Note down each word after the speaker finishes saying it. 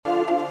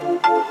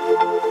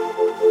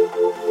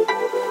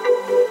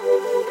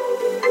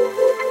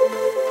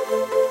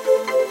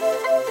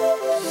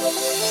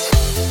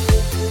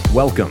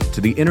Welcome to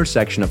the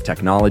intersection of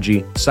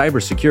technology,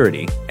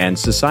 cybersecurity, and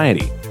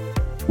society.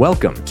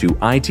 Welcome to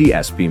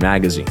ITSP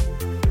Magazine.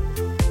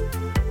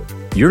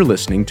 You're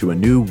listening to a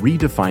new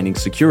Redefining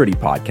Security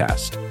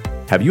podcast.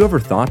 Have you ever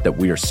thought that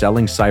we are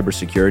selling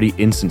cybersecurity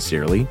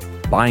insincerely,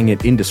 buying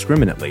it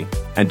indiscriminately,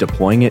 and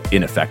deploying it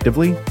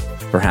ineffectively?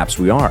 Perhaps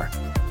we are.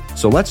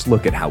 So let's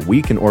look at how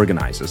we can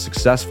organize a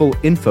successful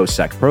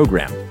InfoSec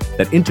program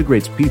that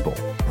integrates people,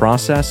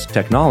 process,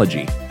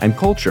 technology, and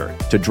culture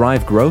to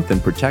drive growth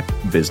and protect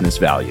business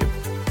value.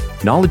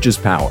 Knowledge is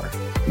power,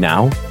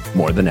 now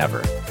more than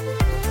ever.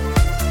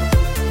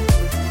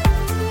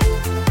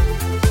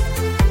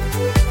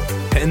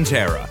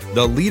 Pentera,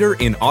 the leader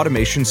in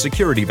automation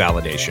security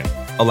validation,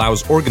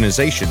 allows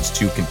organizations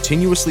to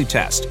continuously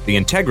test the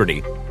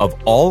integrity of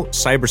all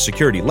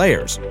cybersecurity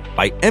layers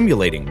by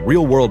emulating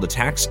real-world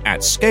attacks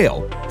at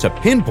scale to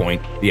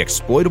pinpoint the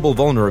exploitable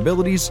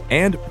vulnerabilities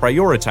and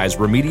prioritize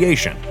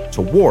remediation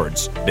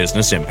towards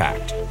business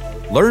impact.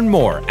 Learn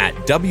more at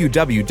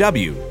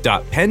www.pentera.io.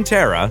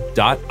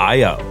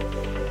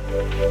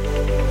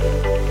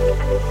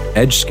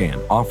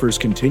 EdgeScan offers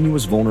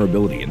continuous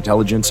vulnerability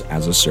intelligence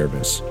as a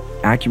service,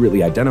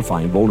 accurately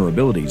identifying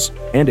vulnerabilities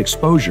and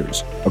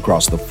exposures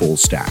across the full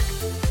stack.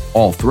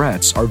 All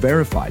threats are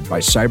verified by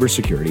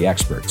cybersecurity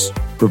experts,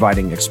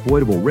 providing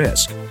exploitable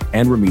risk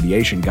and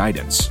remediation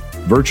guidance,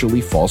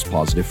 virtually false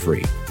positive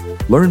free.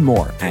 Learn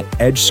more at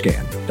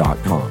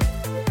edgescan.com.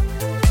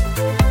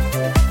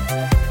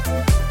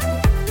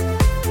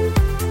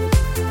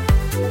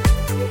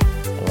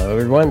 Hello,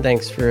 everyone.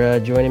 Thanks for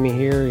joining me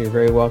here. You're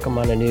very welcome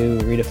on a new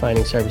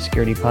Redefining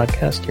Cybersecurity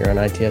podcast here on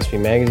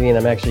ITSP Magazine.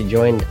 I'm actually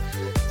joined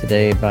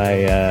today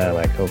by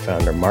my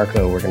co-founder,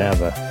 Marco. We're going to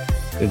have a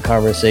good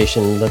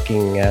conversation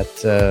looking at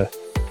the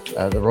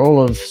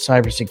role of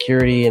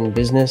cybersecurity in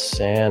business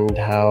and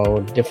how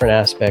different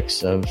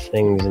aspects of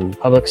things in the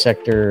public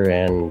sector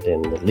and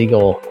in the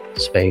legal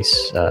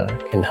space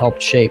can help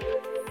shape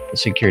the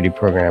security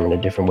program in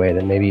a different way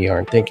that maybe you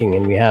aren't thinking.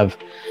 And we have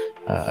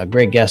a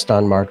great guest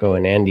on, Marco,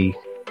 and Andy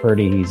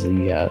Purdy. He's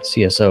the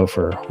CSO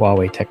for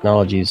Huawei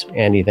Technologies.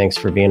 Andy, thanks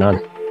for being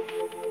on.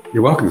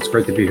 You're welcome. It's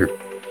great to be here.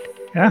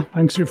 Yeah,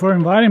 thanks for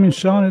inviting me,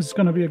 Sean. It's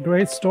going to be a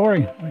great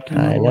story. I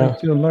can't wait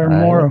to learn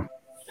more.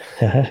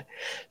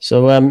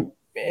 So,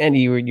 Andy,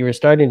 you were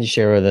starting to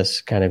share with us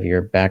kind of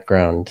your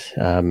background.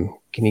 Can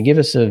you give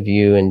us a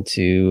view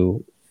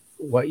into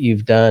what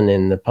you've done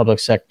in the public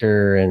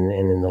sector and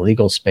in the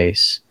legal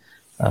space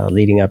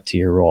leading up to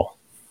your role?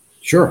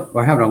 Sure.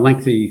 Well, I have a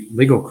lengthy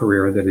legal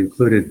career that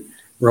included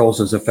roles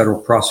as a federal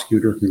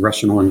prosecutor,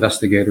 congressional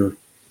investigator,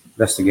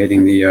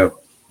 investigating the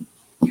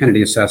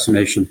Kennedy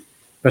assassination,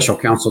 special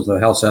counsel to the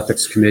House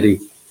Ethics Committee,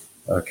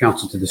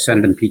 counsel to the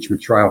Senate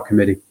Impeachment Trial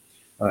Committee.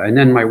 And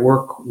then my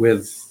work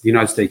with the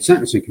United States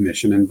Sentencing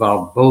Commission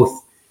involved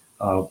both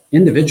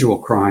individual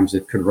crimes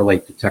that could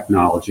relate to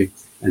technology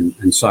and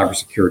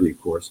cybersecurity,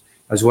 of course,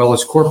 as well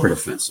as corporate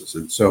offenses.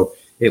 And so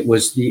it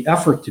was the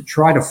effort to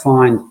try to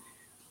find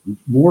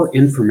more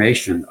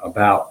information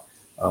about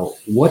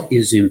what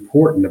is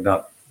important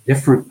about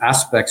different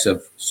aspects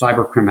of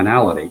cyber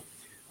criminality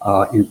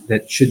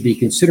that should be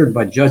considered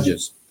by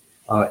judges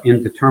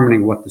in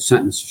determining what the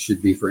sentence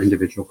should be for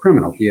individual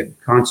criminals. The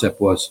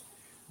concept was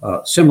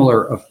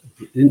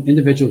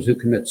individuals who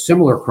commit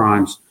similar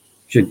crimes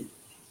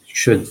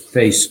should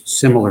face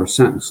similar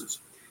sentences.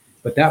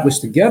 But that was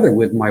together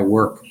with my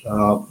work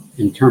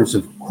in terms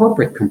of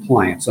corporate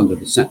compliance under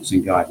the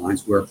sentencing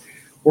guidelines, where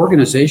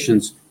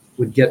organizations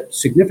would get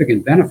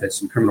significant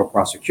benefits in criminal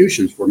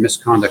prosecutions for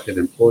misconduct of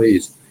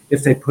employees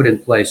if they put in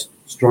place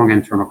strong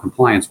internal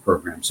compliance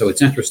programs. So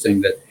it's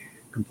interesting that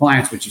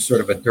compliance, which is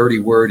sort of a dirty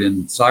word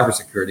in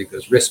cybersecurity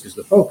because risk is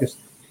the focus,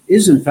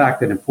 is in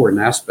fact an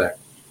important aspect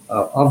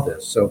of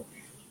this. So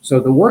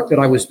the work that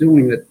I was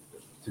doing to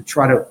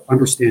try to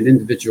understand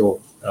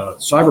individual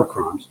cyber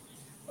crimes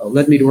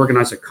led me to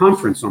organize a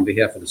conference on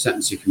behalf of the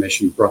Sentencing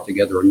Commission, brought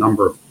together a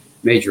number of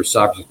major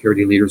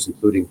cybersecurity leaders,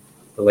 including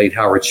the late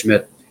Howard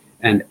Schmidt.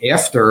 And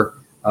after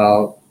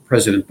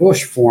President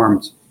Bush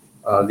formed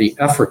the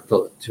effort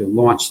to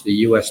launch the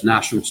U.S.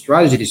 National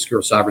Strategy to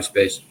Secure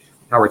Cyberspace,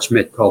 Howard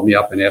Schmidt called me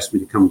up and asked me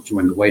to come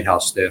join the White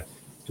House staff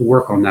to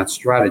work on that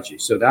strategy.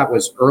 So that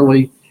was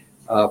early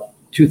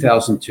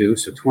 2002.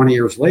 So 20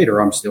 years later,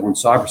 I'm still in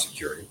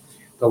cybersecurity.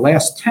 The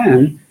last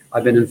 10,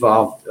 I've been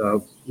involved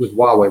with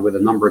Huawei with a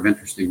number of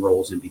interesting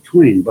roles in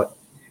between. But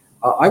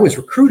I was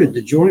recruited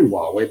to join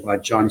Huawei by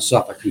John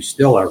Suffolk, who's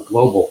still our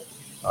global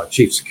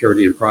chief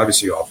security and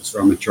privacy officer.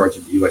 I'm in charge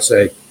of the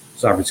USA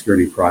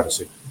cybersecurity and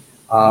privacy.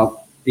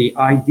 The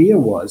idea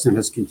was, and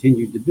has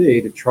continued to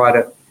be, to try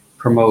to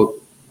promote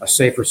a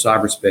safer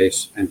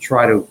cyberspace and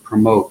try to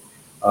promote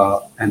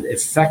an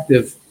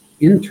effective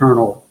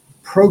internal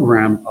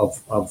program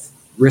of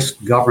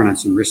risk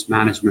governance and risk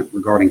management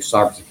regarding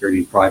cybersecurity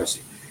and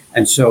privacy.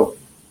 And so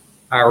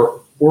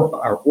our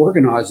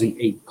organizing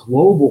a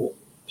global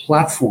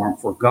platform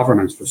for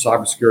governance for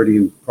cybersecurity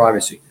and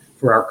privacy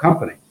for our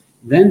company,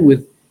 then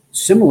with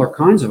similar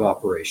kinds of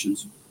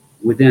operations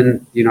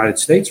within the United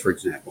States, for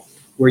example,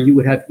 where you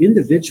would have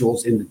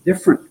individuals in the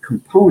different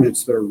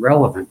components that are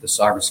relevant to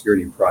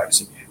cybersecurity and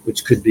privacy,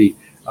 which could be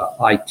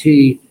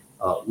IT,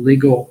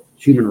 legal,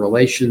 human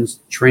relations,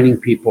 training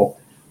people,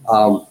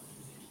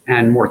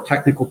 and more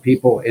technical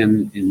people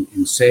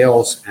in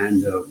sales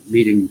and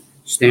meeting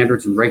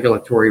standards and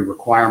regulatory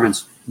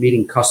requirements,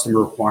 meeting customer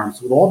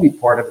requirements, would all be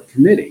part of a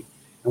committee.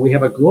 And we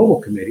have a global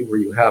committee where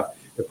you have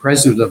the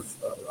president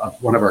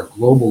of one of our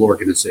global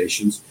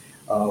organizations,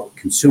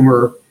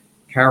 consumer,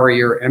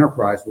 carrier,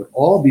 enterprise, would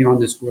all be on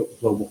this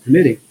global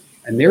committee.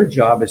 And their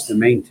job is to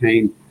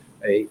maintain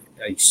a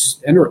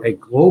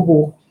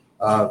global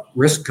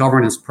risk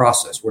governance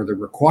process where the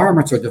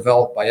requirements are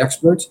developed by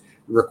experts,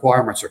 the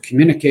requirements are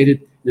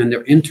communicated, and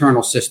their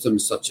internal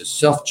systems such as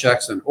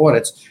self-checks and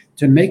audits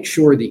to make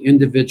sure the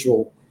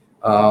individual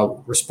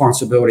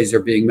responsibilities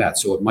are being met.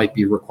 So it might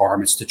be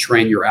requirements to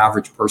train your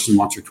average person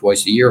once or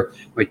twice a year.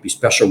 It might be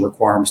special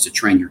requirements to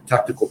train your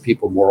technical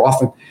people more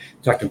often.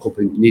 Technical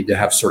people need to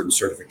have certain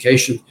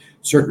certification,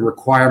 certain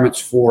requirements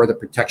for the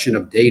protection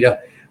of data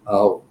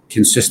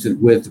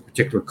consistent with the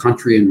particular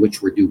country in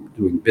which we're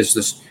doing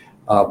business,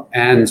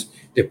 and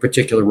the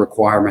particular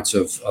requirements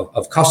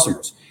of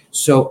customers.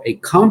 So a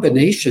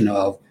combination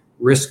of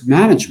risk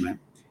management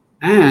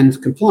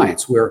and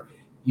compliance, where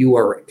you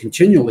are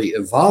continually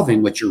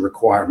evolving what your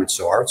requirements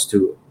are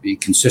to be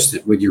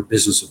consistent with your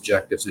business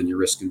objectives and your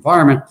risk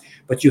environment,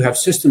 but you have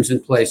systems in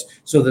place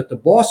so that the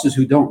bosses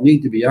who don't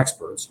need to be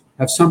experts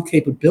have some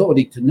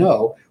capability to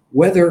know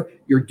whether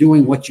you're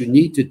doing what you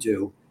need to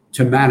do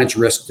to manage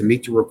risk, to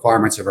meet the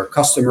requirements of our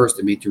customers,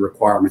 to meet the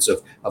requirements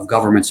of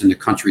governments in the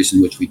countries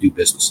in which we do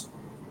business.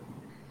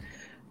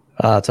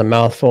 It's a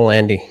mouthful,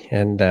 Andy,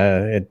 and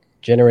it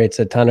generates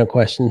a ton of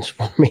questions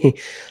for me.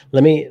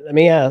 Let me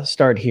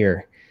start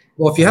here.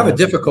 Well, if you have a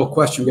difficult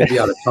question, we'll be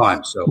out of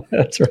time. So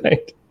That's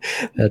right.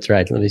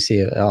 Let me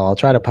see. I'll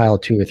try to pile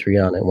 2 or 3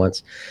 on at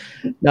once.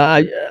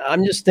 Now,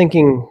 I'm just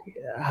thinking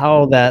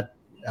how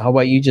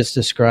what you just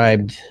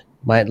described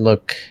might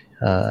look,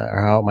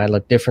 or how it might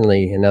look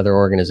differently in other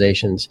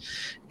organizations,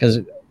 because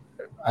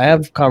I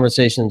have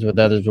conversations with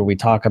others where we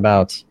talk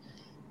about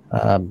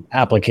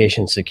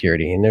application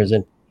security, and there's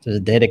a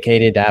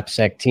dedicated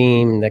AppSec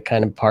team that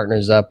kind of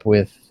partners up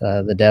with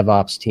the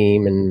DevOps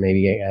team, and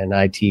maybe an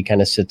IT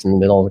kind of sits in the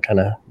middle to kind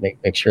of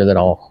make sure that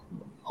all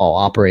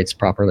operates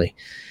properly.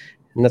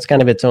 And that's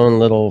kind of its own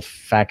little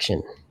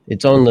faction,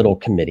 its own little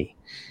committee.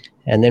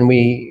 And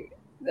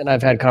then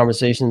I've had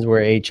conversations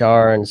where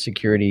HR and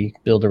security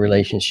build a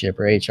relationship,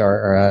 or HR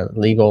or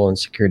legal and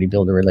security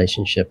build a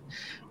relationship.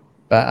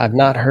 But I've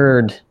not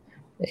heard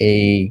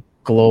a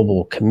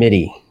global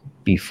committee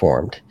be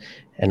formed.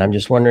 And I'm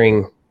just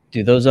wondering,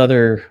 do those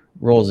other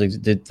roles,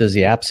 does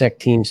the AppSec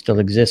team still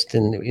exist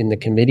in the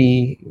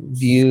committee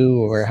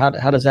view, or how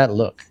does that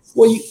look?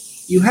 Well,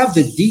 you have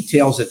the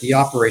details at the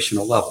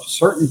operational level.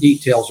 Certain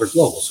details are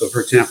global. So,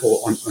 for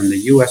example, on the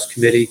U.S.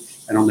 committee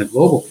and on the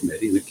global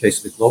committee, in the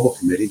case of the global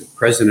committee, the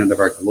president of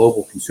our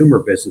global consumer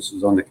business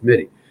is on the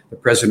committee, the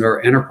president of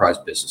our enterprise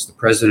business, the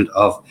president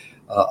of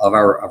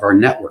our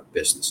network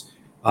business.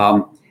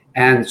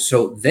 And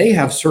so they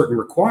have certain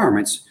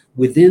requirements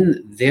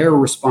within their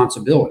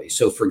responsibility.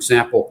 So, for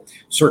example,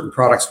 certain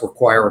products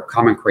require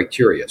common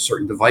criteria.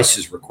 Certain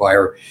devices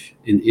require,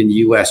 in the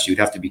U.S., you'd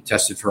have to be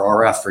tested for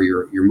RF for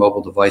your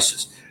mobile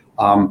devices.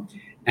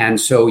 And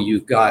so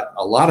you've got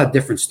a lot of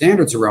different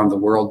standards around the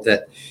world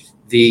that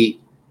the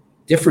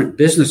different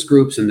business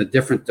groups and the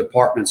different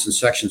departments and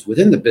sections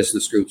within the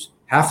business groups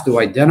have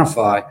to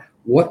identify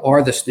what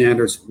are the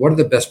standards, what are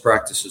the best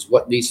practices,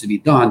 what needs to be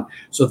done.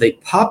 So they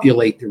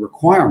populate the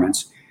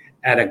requirements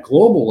at a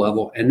global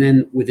level, and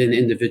then within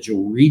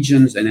individual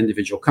regions and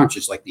individual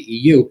countries like the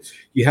EU,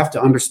 you have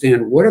to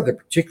understand what are the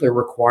particular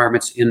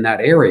requirements in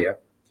that area.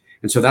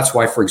 And so that's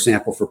why, for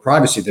example, for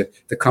privacy,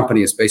 the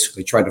company has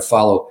basically tried to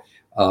follow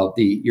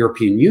the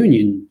European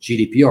Union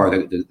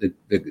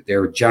GDPR,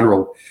 their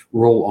general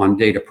rule on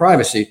data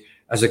privacy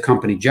as a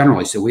company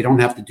generally. So we don't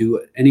have to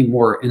do any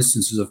more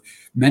instances of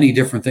many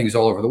different things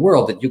all over the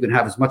world, that you can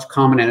have as much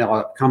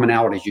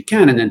commonality as you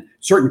can. And then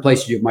certain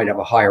places you might have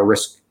a higher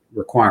risk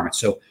requirement.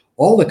 So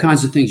all the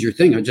kinds of things you're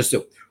thinking of, just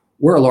that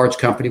we're a large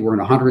company, we're in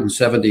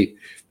 170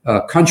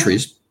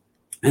 countries.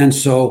 And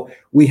so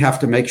we have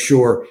to make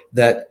sure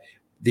that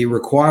the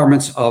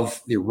requirements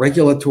of the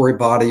regulatory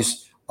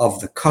bodies, of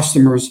the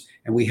customers,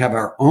 and we have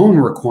our own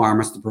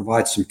requirements to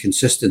provide some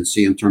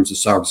consistency in terms of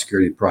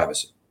cybersecurity and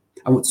privacy.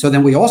 So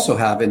then we also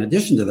have, in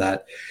addition to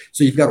that,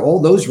 so you've got all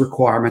those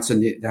requirements,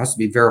 and there has to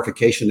be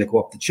verification that go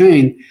up the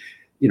chain,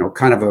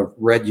 kind of a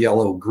red,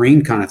 yellow,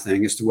 green kind of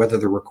thing as to whether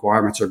the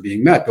requirements are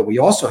being met. But we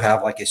also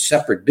have like a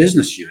separate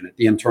business unit,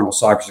 the internal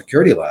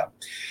cybersecurity lab,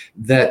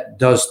 that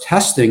does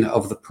testing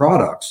of the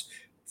products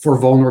for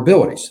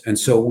vulnerabilities. And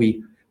so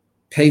we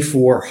pay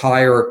for,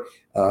 hire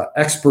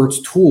experts,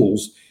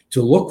 tools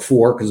to look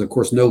for, because of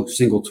course no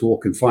single tool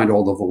can find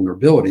all the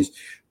vulnerabilities,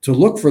 to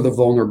look for the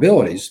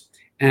vulnerabilities.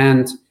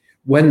 And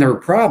when there are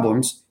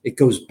problems, it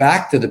goes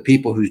back to the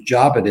people whose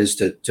job it is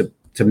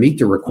to meet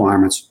the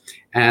requirements,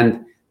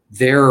 and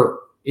their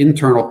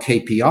internal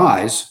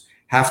KPIs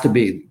have to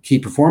be key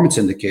performance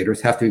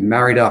indicators, have to be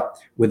married up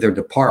with their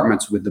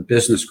departments, with the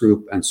business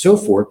group, and so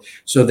forth,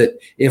 so that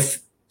if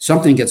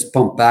something gets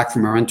bumped back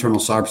from our internal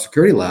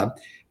cybersecurity lab,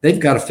 they've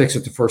got to fix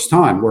it the first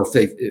time. Or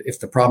if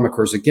the problem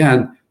occurs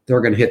again,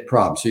 they're going to hit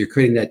problems. So you're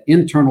creating that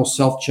internal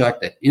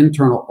self-check, that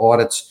internal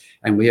audits,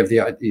 and we have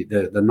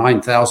the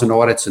 9,000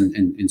 audits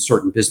in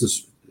certain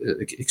business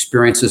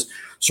experiences,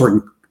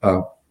 certain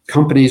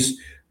companies,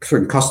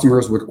 certain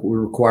customers would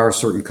require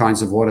certain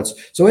kinds of audits.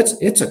 So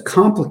it's a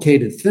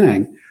complicated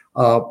thing,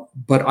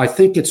 but I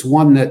think it's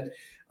one that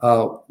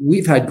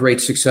we've had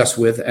great success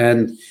with,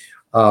 and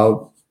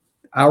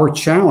our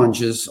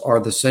challenges are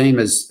the same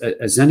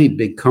as any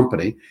big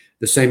company,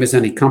 the same as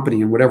any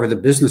company in whatever the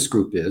business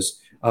group is,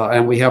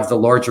 and we have the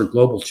larger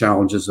global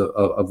challenges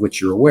of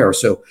which you're aware.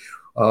 So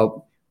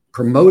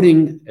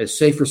promoting a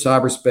safer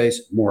cyberspace,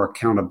 more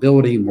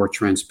accountability, more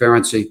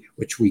transparency,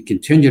 which we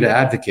continue to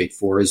advocate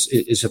for,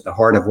 is at the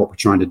heart of what we're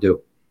trying to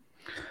do.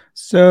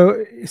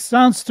 So it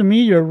sounds to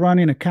me you're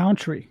running a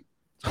country,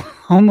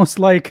 almost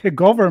like a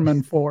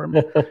government form,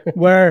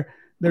 where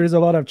there is a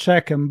lot of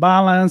check and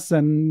balance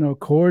and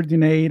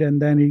coordinate,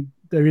 and then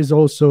there is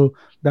also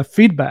the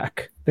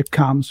feedback that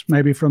comes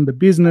maybe from the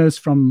business,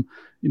 from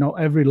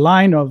every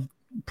line of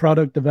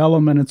product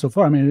development and so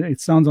forth. I mean,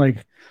 it sounds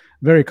like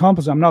very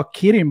complex. I'm not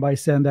kidding by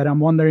saying that. I'm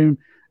wondering,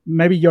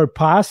 maybe your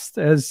past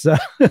as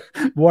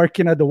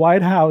working at the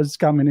White House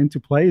coming into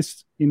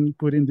place in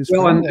putting this.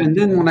 Well, and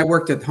then when I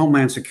worked at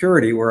Homeland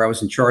Security, where I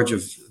was in charge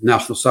of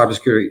National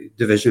Cybersecurity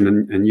Division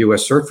and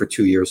U.S. CERT for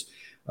 2 years,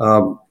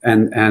 I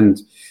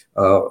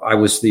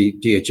was the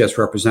DHS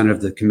representative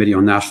of the Committee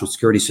on National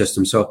Security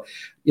Systems. So,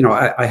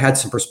 I had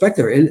some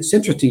perspective. And it's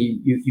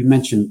interesting you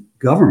mentioned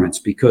governments,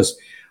 because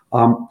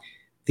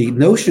the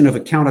notion of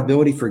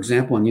accountability, for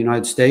example, in the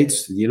United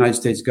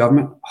States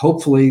government,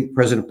 hopefully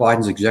President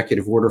Biden's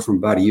executive order from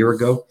about a year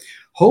ago,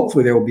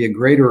 hopefully there will be a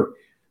greater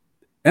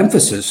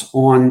emphasis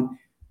on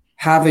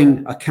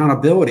having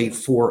accountability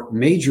for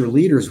major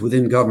leaders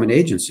within government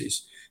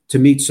agencies to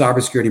meet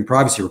cybersecurity and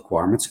privacy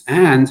requirements,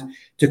 and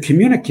to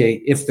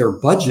communicate if their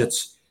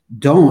budgets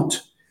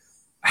don't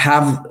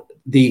have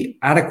the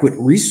adequate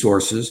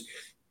resources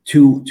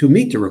to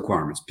meet the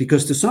requirements.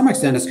 Because to some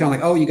extent, it's kind of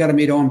like, oh, you got to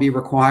meet OMB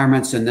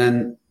requirements, and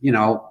then,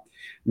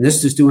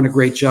 NIST is doing a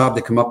great job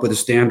to come up with the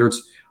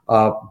standards.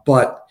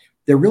 But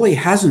there really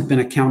hasn't been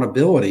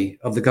accountability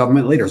of the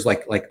government leaders,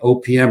 like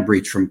OPM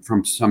breach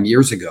from some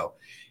years ago.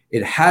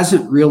 It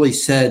hasn't really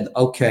said,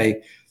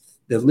 okay,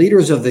 the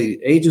leaders of the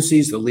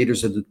agencies, the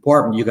leaders of the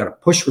department, you got to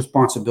push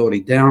responsibility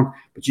down,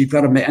 but you've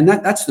got to make, and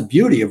that's the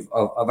beauty of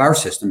our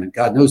system. And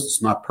God knows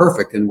it's not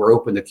perfect, and we're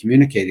open to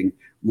communicating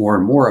more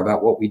and more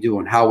about what we do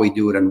and how we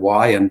do it and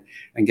why, and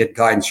get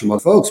guidance from other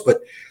folks. But,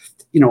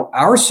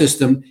 our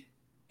system,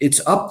 it's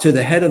up to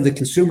the head of the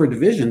consumer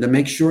division to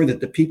make sure that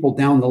the people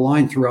down the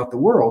line throughout the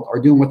world are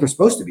doing what they're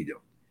supposed to be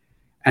doing,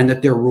 and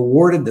that they're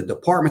rewarded. The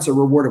departments are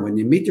rewarded when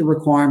they meet the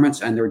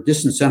requirements, and they're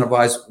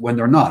disincentivized when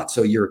they're not.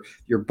 So your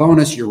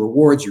bonus, your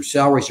rewards, your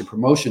salaries, your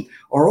promotion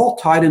are all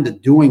tied into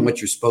doing what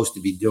you're supposed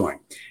to be doing.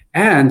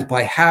 And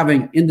by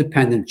having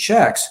independent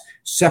checks,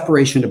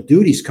 separation of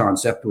duties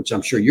concept, which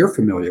I'm sure you're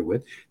familiar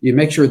with, you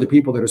make sure the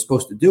people that are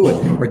supposed to do it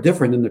are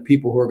different than the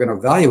people who are going to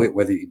evaluate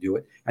whether you do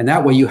it. And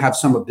that way you have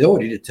some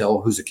ability to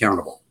tell who's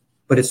accountable.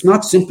 But it's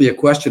not simply a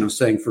question of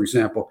saying, for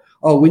example,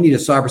 oh, we need a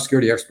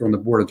cybersecurity expert on the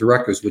board of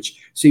directors, which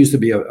seems to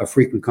be a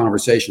frequent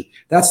conversation.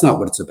 That's not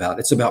what it's about.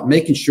 It's about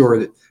making sure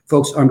that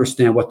folks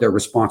understand what their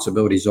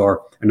responsibilities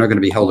are, and they're going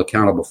to be held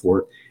accountable for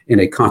it in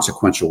a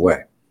consequential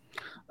way.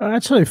 I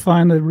actually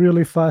find it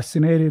really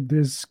fascinating,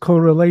 this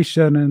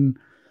correlation and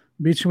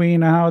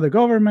between how the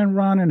government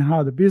run and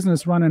how the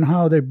business run, and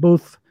how they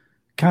both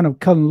kind of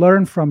can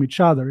learn from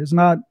each other. It's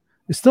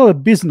still a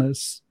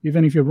business,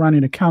 even if you're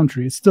running a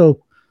country. It's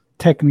still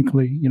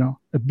technically,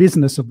 a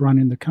business of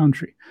running the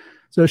country.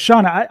 So,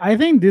 Sean, I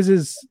think this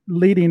is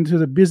leading to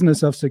the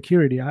business of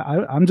security.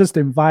 I'm just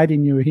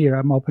inviting you here.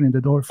 I'm opening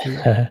the door for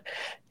you.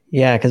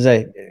 Yeah, because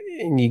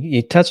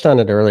you touched on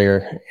it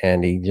earlier,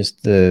 Andy,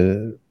 just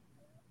the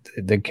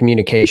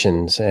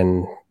communications,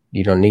 and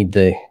you don't need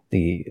the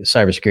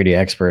cybersecurity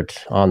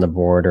expert on the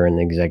board or in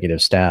the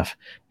executive staff.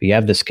 But you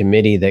have this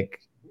committee that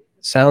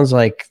sounds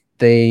like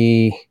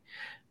I'm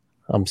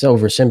so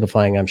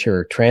oversimplifying, I'm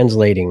sure,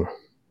 translating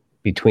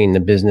between the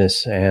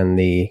business and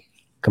the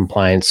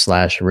compliance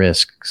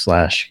 /risk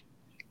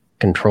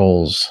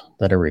 /controls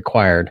that are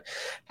required.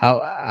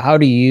 How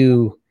do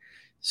you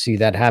see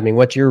that happening?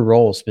 What's your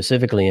role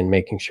specifically in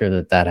making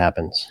sure that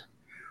happens?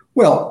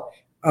 Well,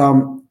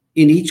 in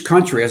each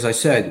country, as I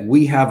said,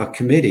 we have a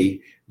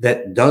committee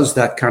that does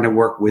that kind of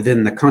work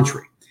within the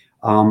country.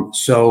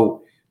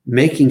 So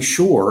making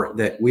sure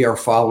that we are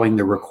following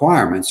the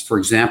requirements. For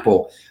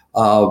example,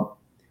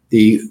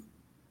 if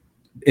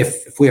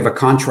we have a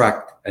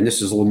contract, and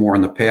this is a little more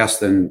in the past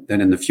than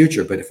in the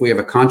future, but if we have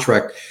a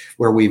contract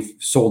where we've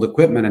sold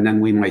equipment and then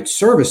we might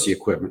service the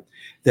equipment,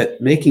 that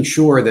making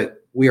sure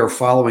that we are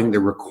following the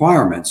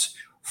requirements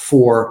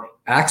for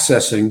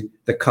accessing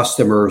the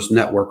customer's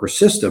network or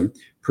system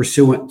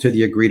pursuant to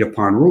the agreed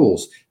upon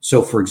rules.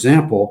 So, for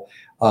example,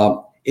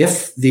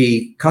 if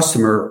the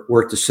customer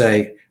were to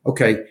say,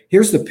 okay,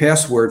 here's the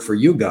password for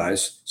you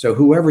guys, so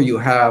whoever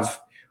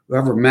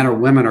men or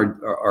women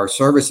are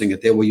servicing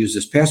it, they will use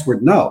this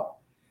password. No,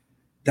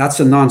 that's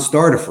a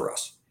non-starter for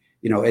us.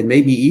 It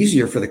may be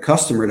easier for the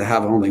customer to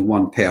have only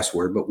one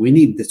password, but we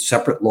need the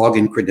separate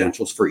login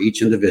credentials for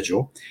each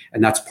individual.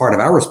 And that's part of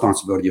our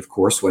responsibility, of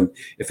course,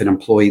 if an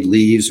employee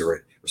leaves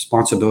or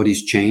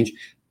responsibilities change,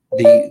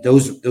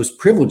 those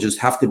privileges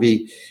have to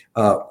be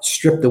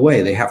stripped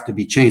away. They have to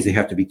be changed. They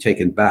have to be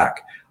taken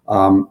back.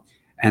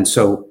 And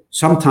so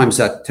sometimes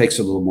that takes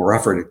a little more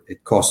effort.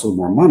 It costs a little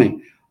more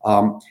money.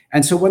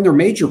 And so when there are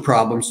major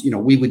problems,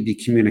 we would be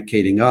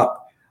communicating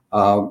up.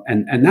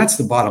 And that's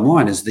the bottom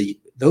line, is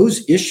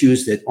those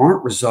issues that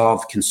aren't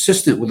resolved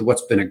consistent with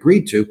what's been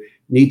agreed to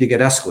need to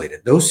get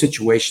escalated. Those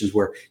situations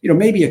where,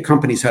 maybe a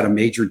company's had a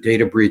major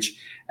data breach,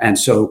 and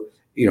so,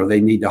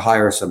 they need to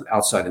hire some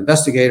outside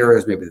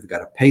investigators, maybe they've got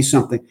to pay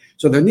something.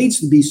 So there needs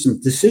to be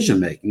some decision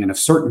making. And if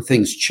certain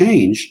things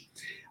change,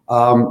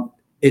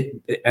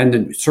 and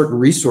then certain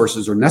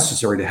resources are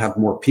necessary to have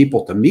more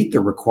people to meet the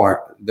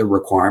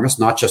requirements,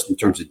 not just in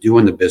terms of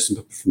doing the business,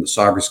 but from the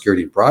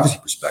cybersecurity and privacy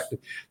perspective,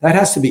 that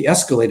has to be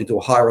escalated to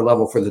a higher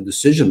level for the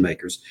decision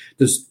makers.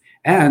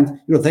 And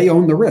they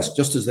own the risk,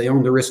 just as they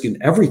own the risk in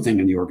everything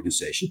in the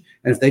organization.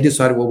 And if they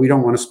decided, well, we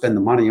don't want to spend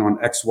the money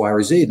on X, Y,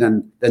 or Z,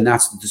 then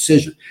that's the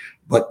decision.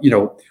 But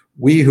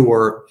we who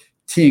are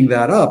teeing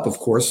that up, of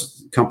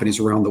course, companies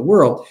around the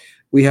world,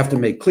 we have to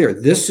make clear,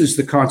 this is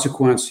the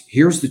consequence,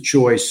 here's the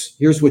choice,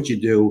 here's what you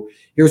do,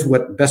 here's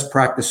what best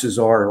practices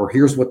are, or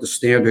here's what the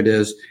standard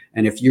is.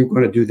 And if you're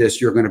going to do this,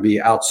 you're going to be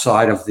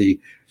outside of the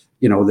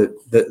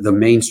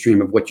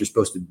mainstream of what you're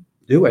supposed to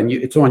do. And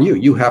it's on you.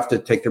 You have to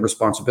take the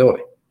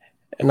responsibility.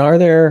 And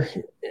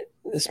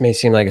this may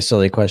seem like a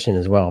silly question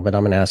as well, but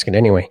I'm going to ask it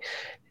anyway.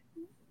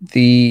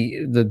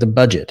 The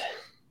budget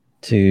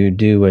to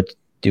do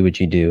what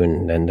you do,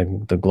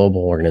 and the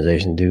global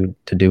organization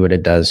to do what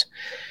it does,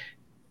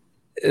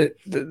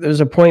 there's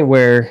a point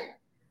where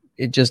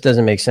it just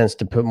doesn't make sense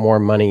to put more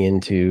money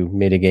into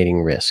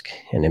mitigating risk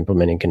and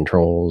implementing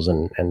controls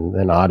and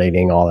then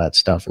auditing all that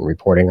stuff and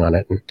reporting on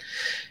it.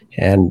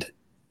 And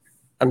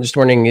I'm just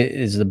wondering,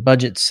 is the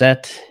budget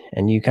set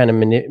and you kind of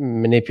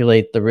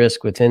manipulate the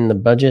risk within the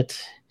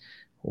budget,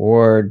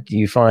 or do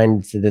you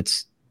find that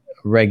it's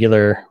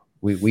regular,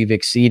 we've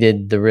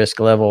exceeded the risk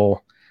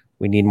level,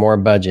 we need more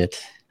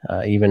budget,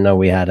 even though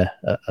we had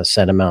a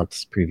set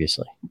amount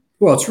previously?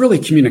 Well, it's really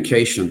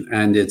communication,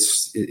 and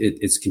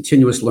it's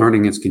continuous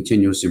learning, it's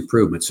continuous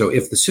improvement. So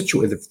if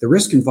the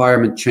risk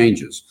environment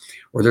changes,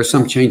 or there's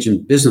some change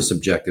in business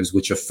objectives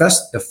which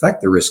affect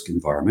the risk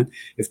environment,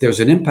 if there's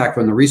an impact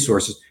on the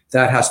resources,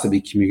 that has to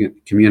be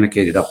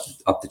communicated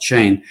up the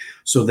chain,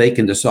 so they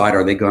can decide,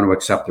 are they going to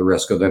accept the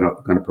risk, or they're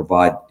not going to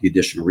provide the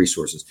additional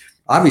resources.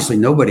 Obviously,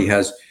 nobody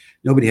has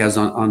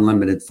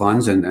unlimited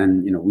funds,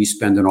 and we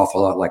spend an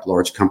awful lot, like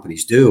large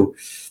companies do,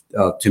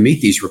 to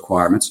meet these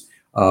requirements.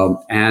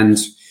 And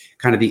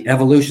kind of the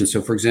evolution.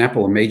 So, for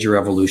example, a major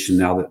evolution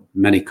now that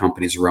many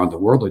companies around the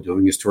world are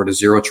doing is toward a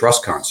zero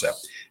trust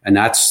concept. And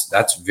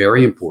that's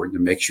very important, to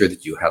make sure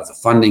that you have the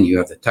funding, you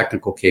have the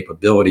technical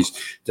capabilities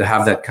to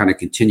have that kind of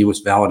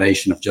continuous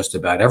validation of just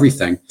about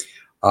everything,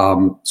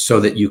 so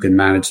that you can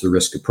manage the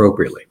risk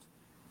appropriately.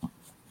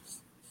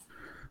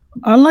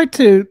 I'd like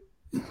to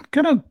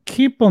kind of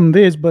keep on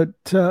this, but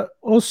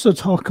also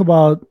talk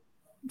about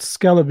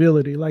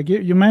scalability. Like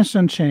you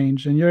mentioned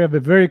change, and you have a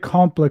very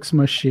complex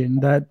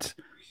machine that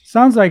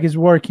sounds like it's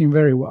working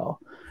very well.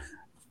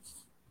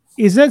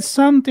 Is that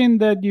something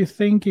that you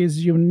think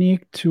is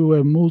unique to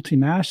a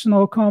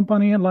multinational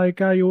company like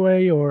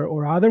IOA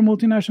or other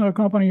multinational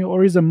company,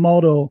 or is a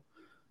model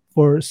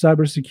for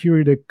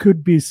cybersecurity that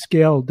could be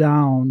scaled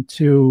down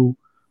to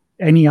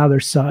any other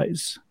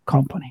size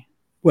company?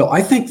 Well,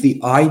 I think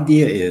the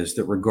idea is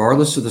that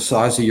regardless of the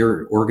size of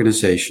your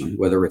organization,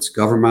 whether it's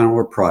governmental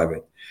or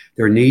private,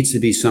 there needs to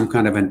be some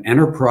kind of an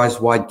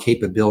enterprise-wide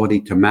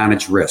capability to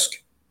manage risk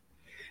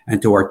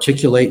and to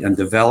articulate and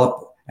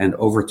develop and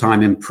over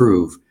time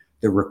improve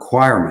the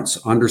requirements,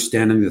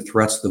 understanding the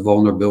threats, the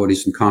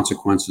vulnerabilities and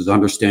consequences,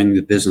 understanding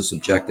the business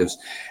objectives,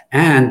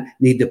 and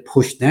need to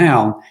push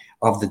down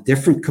of the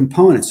different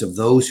components of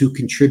those who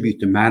contribute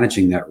to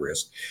managing that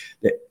risk.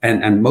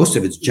 And most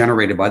of it's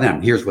generated by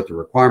them. Here's what the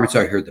requirements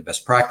are. Here are the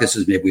best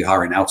practices. Maybe we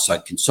hire an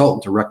outside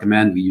consultant to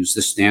recommend we use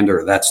this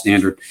standard or that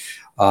standard.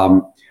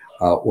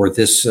 Or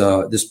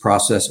this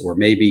process, or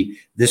maybe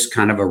this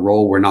kind of a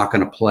role we're not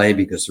going to play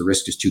because the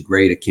risk is too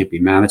great. It can't be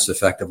managed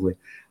effectively.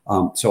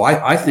 So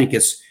I think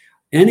it's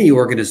any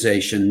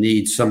organization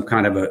needs some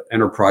kind of an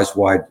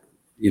enterprise-wide,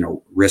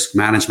 risk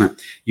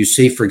management. You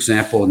see, for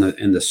example,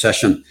 in the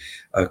session,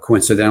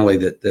 coincidentally,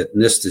 that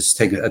NIST is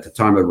taking at the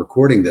time of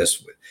recording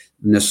this,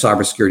 NIST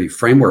Cybersecurity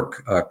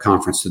Framework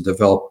Conference to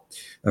develop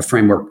a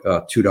Framework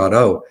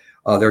 2.0.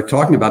 They're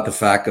talking about the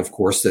fact, of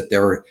course, that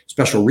there are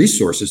special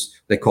resources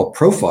they call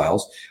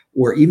profiles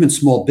or even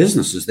small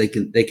businesses, they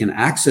can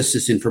access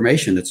this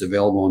information that's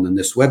available on the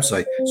NIST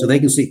website, so they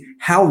can see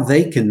how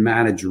they can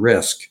manage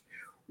risk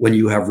when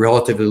you have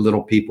relatively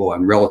little people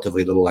and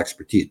relatively little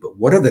expertise. But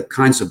what are the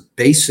kinds of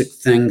basic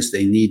things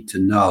they need to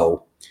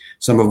know,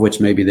 some of which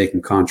maybe they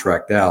can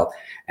contract out,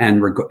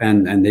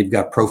 and they've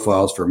got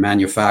profiles for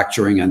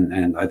manufacturing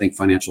and I think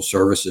financial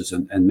services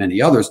and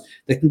many others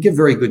that can give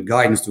very good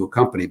guidance to a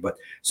company. But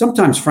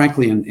sometimes,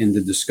 frankly, in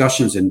the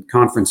discussions and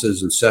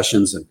conferences and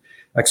sessions and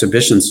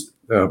exhibitions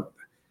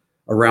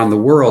around the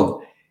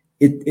world,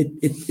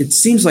 it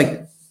seems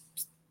like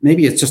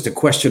maybe it's just a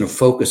question of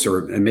focus,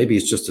 and maybe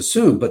it's just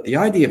assumed, but the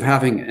idea of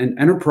having an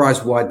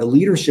enterprise-wide, the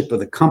leadership of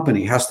the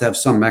company has to have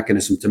some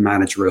mechanism to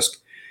manage risk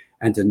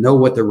and to know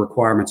what the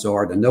requirements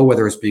are, to know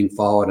whether it's being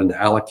followed, and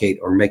to allocate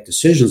or make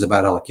decisions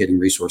about allocating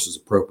resources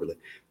appropriately.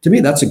 To me,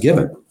 that's a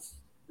given.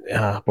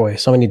 Boy,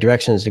 so many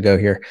directions to go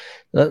here.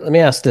 Let me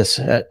ask this.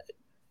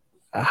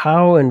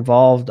 How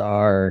involved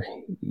are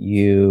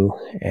you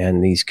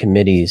and these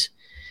committees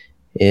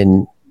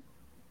in,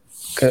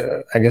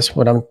 I guess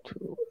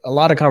a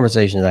lot of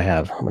conversations I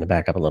have, I'm going to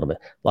back up a little bit.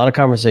 A lot of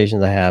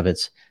conversations I have,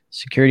 it's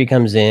security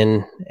comes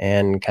in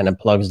and kind of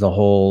plugs the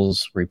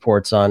holes,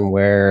 reports on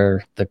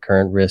where the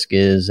current risk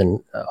is, and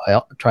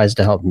tries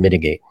to help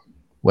mitigate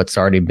what's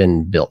already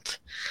been built.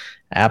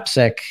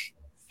 AppSec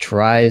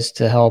tries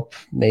to help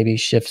maybe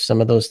shift some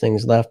of those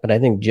things left, but I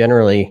think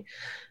generally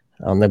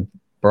on the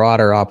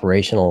broader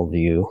operational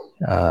view,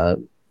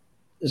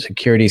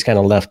 security is kind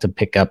of left to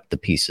pick up the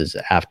pieces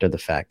after the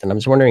fact. And I'm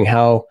just wondering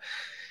how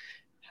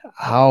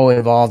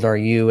involved are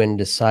you in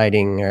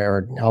deciding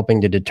or helping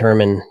to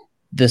determine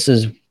this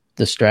is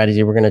the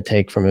strategy we're going to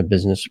take from a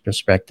business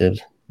perspective?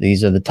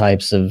 These are the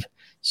types of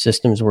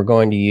systems we're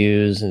going to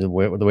use, and the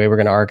way we're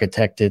going to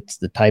architect it,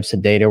 the types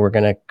of data we're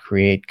going to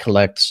create,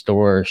 collect,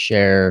 store,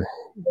 share,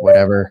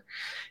 whatever,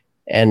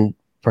 and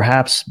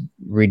perhaps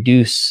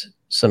reduce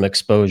some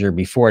exposure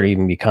before it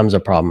even becomes a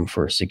problem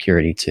for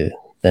security to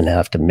then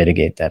have to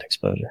mitigate that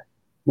exposure.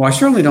 Well, I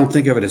certainly don't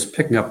think of it as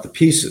picking up the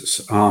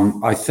pieces.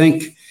 I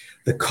think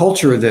the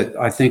culture that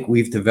I think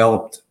we've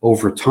developed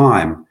over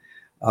time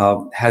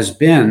has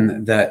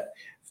been that,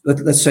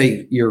 let's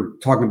say you're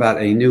talking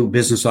about a new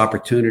business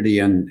opportunity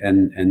and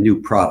new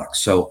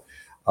products. So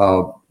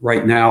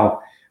right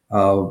now,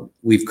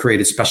 we've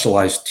created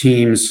specialized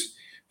teams,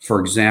 for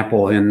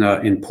example,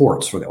 in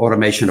ports, for the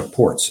automation of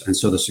ports. And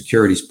so the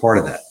security is part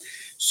of that.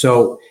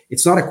 So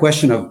it's not a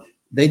question of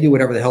they do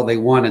whatever the hell they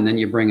want and then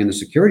you bring in the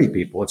security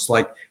people. It's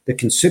like the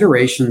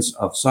considerations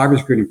of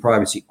cybersecurity and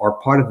privacy are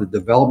part of the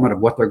development of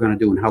what they're going to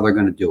do and how they're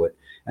going to do it.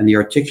 And the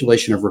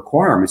articulation of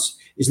requirements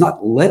is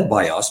not led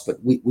by us, but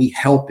we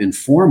help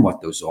inform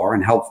what those are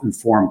and help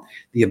inform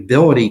the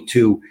ability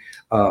to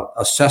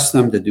assess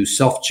them, to do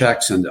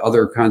self-checks and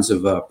other kinds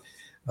of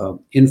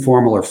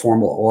informal or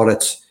formal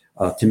audits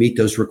to meet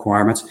those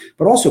requirements.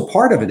 But also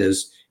part of it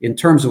is, in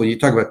terms of when you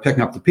talk about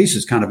picking up the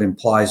pieces, kind of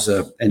implies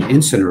an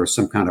incident or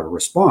some kind of a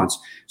response.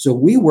 So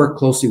we work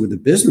closely with the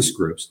business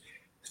groups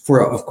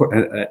of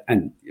course,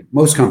 and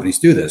most companies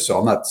do this. So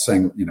I'm not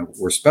saying,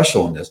 we're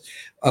special in this,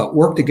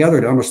 work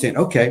together to understand,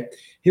 okay,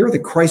 here are the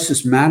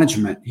crisis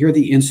management, here are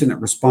the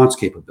incident response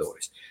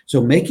capabilities.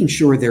 So making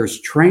sure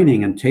there's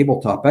training and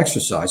tabletop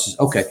exercises.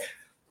 Okay.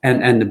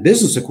 And the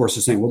business, of course,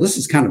 is saying, well, this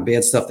is kind of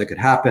bad stuff that could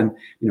happen.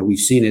 We've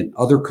seen it in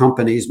other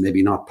companies,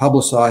 maybe not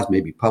publicized,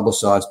 maybe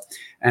publicized.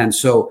 And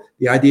so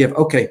the idea of,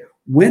 okay,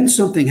 when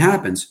something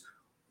happens,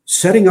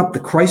 setting up the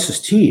crisis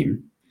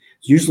team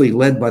is usually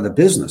led by the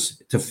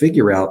business to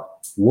figure out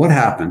what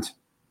happened,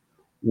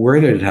 where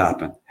did it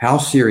happen, how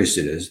serious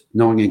it is,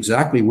 knowing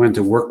exactly when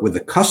to work with the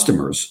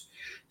customers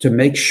to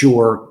make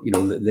sure,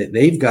 that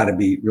they've got to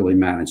be really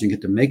managing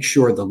it, to make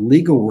sure the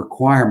legal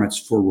requirements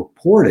for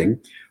reporting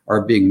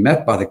are being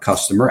met by the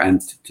customer,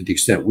 and to the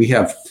extent we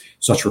have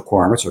such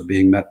requirements are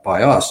being met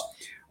by us.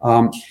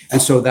 And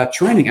so that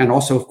training, and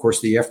also, of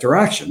course, the after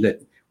action,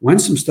 that when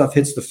some stuff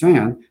hits the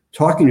fan,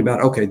 talking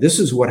about, okay, this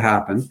is what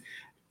happened,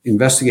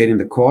 investigating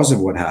the cause of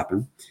what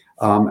happened,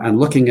 and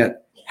looking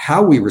at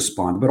how we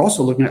respond, but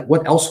also looking at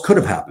what else could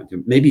have happened.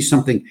 Maybe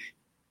something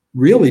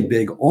really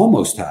big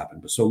almost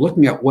happened. So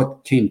looking at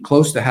what came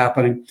close to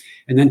happening,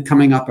 and then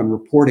coming up and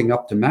reporting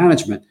up to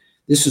management.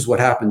 This is what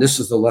happened. This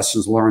is the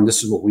lessons learned.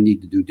 This is what we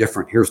need to do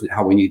different. Here's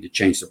how we need to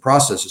change the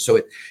processes. So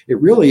it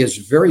really is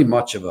very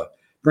much of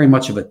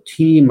a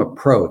team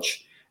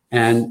approach.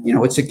 And,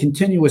 it's a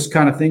continuous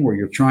kind of thing where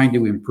you're trying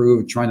to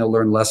improve, trying to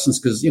learn lessons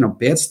because,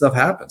 bad stuff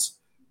happens.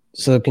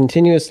 So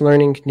continuous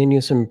learning,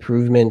 continuous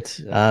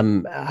improvement.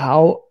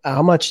 How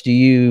much do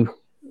you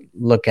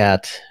look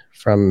at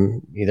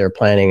from either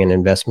planning and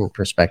investment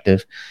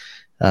perspective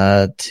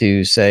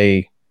to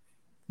say,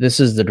 this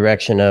is the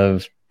direction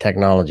of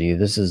technology,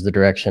 this is the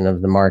direction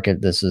of the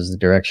market, this is the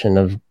direction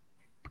of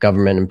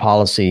government and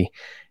policy.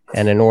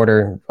 And in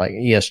order, like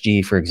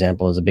ESG, for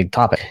example, is a big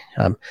topic.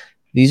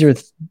 These are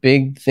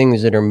big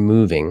things that are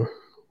moving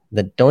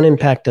that don't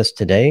impact us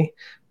today,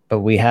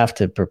 but we have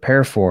to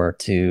prepare for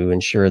to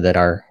ensure that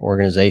our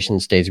organization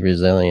stays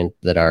resilient,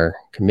 that our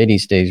committee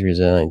stays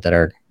resilient, that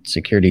our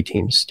security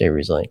teams stay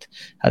resilient?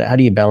 How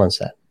do you balance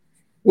that?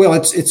 Well,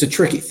 it's a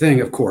tricky thing,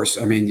 of course.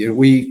 I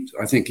mean,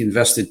 I think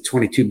invested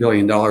 $22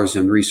 billion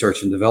in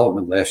research and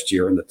development last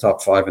year, in the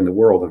top 5 in the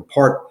world. And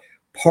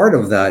part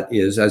of that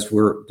is, as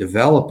we're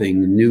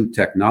developing new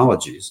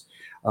technologies,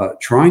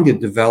 trying to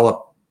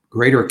develop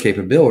greater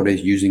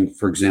capabilities using,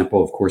 for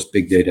example, of course,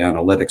 big data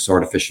analytics,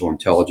 artificial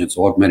intelligence,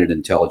 augmented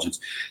intelligence,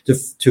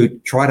 to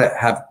try to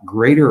have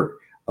greater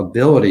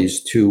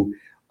abilities to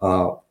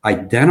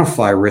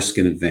identify risk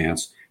in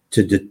advance,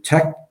 to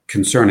detect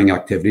concerning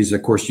activities.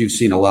 Of course, you've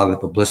seen a lot of the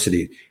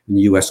publicity in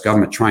the U.S.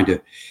 government trying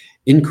to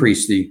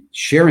increase the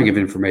sharing of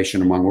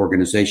information among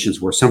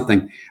organizations where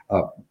something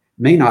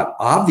may not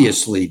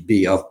obviously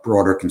be of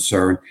broader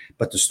concern,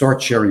 but to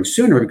start sharing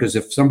sooner, because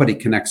if somebody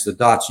connects the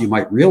dots, you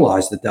might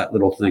realize that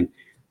little thing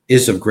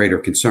is of greater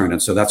concern.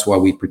 And so that's why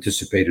we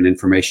participate in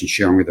information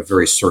sharing with the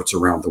various certs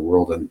around the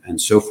world and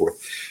so forth.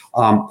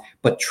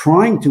 But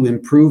trying to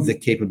improve the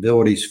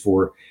capabilities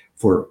for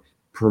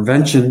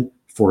prevention,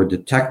 for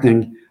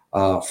detecting,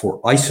 for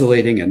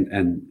isolating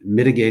and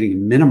mitigating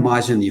and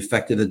minimizing the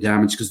effect of the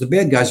damage, because the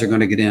bad guys are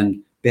going to get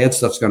in, bad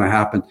stuff's going to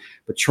happen,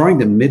 but trying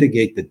to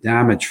mitigate the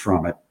damage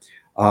from it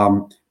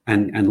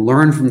and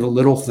learn from the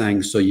little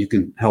things so you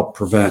can help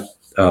prevent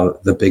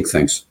the big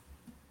things.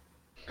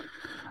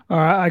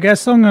 I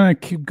guess I'm going to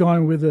keep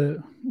going with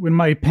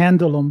my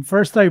pendulum.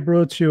 First, I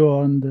brought you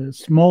on the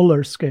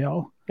smaller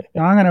scale.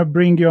 Now I'm going to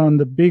bring you on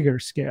the bigger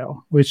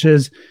scale, which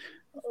is,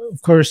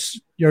 of course,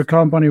 your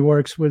company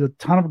works with a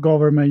ton of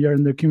government. You're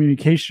in the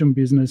communication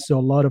business, so a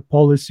lot of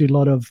policy, a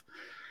lot of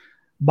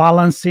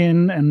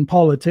balancing and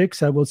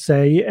politics, I would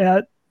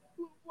say.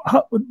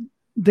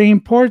 The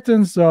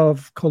importance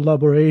of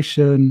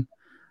collaboration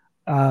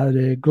at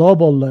a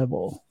global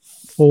level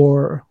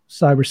for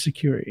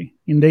cybersecurity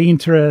in the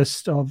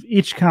interest of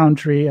each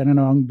country. I don't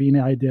know, I'm being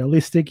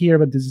idealistic here,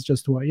 but this is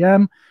just who I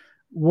am.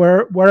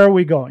 Where are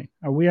we going?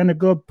 Are we on a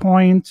good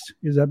point?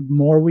 Is there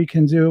more we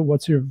can do?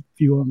 What's your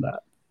view on that?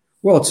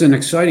 Well, it's an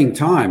exciting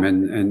time,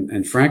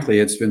 and frankly,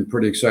 it's been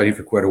pretty exciting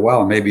for quite a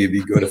while. Maybe it'd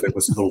be good if it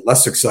was a little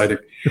less exciting,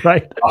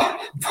 right?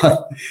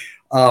 But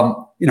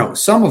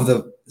some of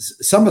the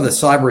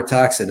cyber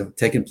attacks that have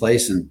taken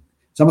place, and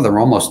some of them are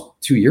almost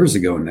 2 years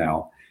ago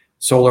now.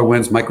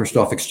 SolarWinds,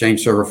 Microsoft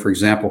Exchange Server, for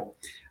example,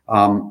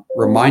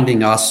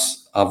 reminding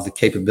us of the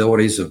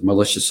capabilities of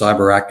malicious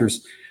cyber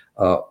actors,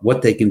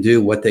 what they can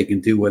do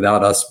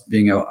without us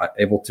being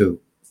able to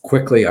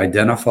quickly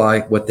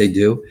identify what they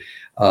do.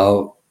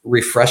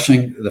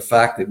 Refreshing the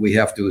fact that we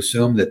have to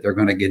assume that they're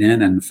going to get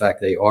in, and in fact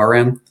they are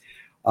in.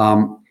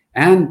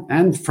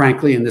 And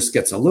frankly, and this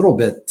gets a little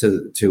bit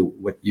to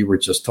what you were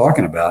just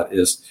talking about,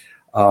 is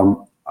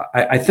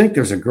I think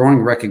there's a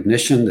growing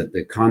recognition that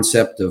the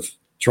concept of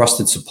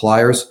trusted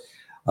suppliers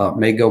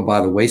may go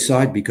by the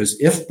wayside, because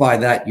if by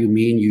that you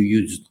mean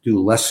you do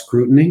less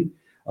scrutiny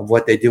of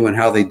what they do and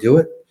how they do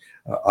it,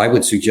 I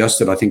would suggest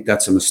that I think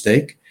that's a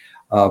mistake,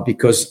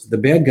 because the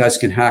bad guys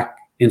can hack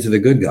into the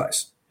good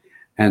guys.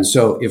 And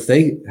so if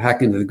they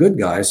hack into the good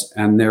guys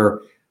and they're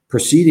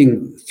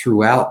proceeding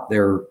throughout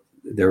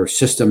their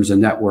systems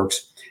and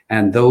networks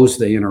and those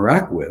they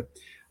interact with,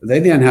 they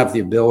then have the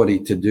ability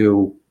to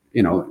do,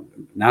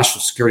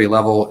 national security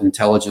level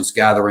intelligence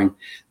gathering,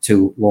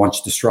 to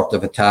launch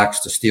disruptive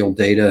attacks, to steal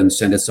data and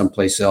send it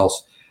someplace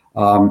else.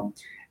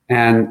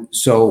 And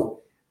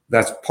so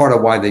that's part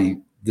of why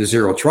the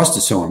zero trust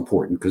is so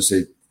important, because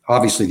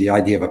obviously the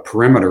idea of a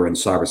perimeter in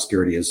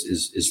cybersecurity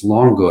is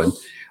long good.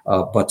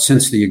 But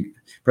since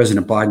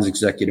President Biden's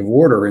executive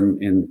order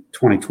in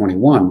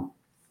 2021,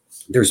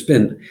 there's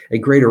been a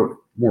greater,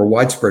 more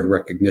widespread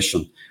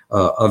recognition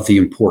of the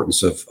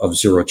importance of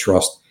zero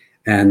trust.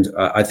 And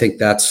I think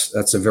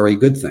that's a very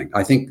good thing.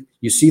 I think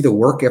you see the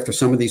work after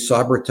some of these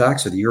cyber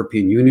attacks of the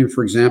European Union,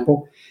 for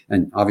example,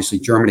 and obviously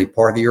Germany,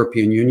 part of the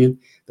European Union,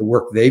 the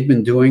work they've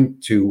been doing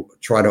to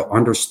try to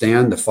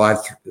understand the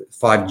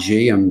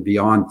 5G and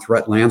beyond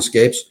threat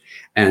landscapes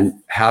and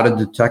how to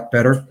detect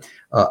better,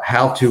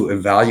 how to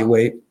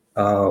evaluate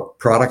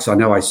products. I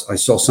know I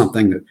saw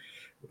something that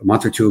a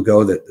month or two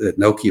ago that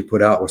Nokia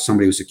put out, where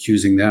somebody was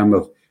accusing them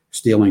of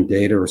stealing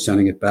data or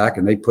sending it back.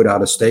 And they put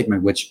out a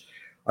statement, which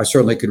I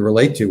certainly could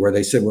relate to, where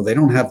they said, well, they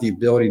don't have the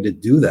ability to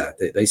do that.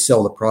 They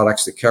sell the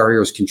products, the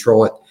carriers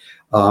control it.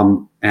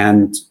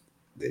 And,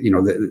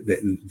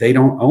 they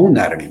don't own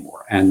that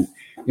anymore. And,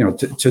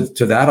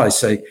 to that, I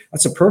say,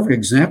 that's a perfect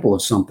example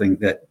of something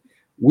that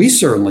we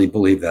certainly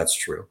believe that's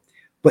true.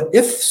 But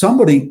if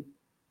somebody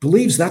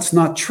believes that's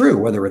not true,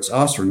 whether it's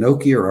us or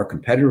Nokia or our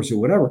competitors or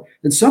whatever,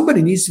 then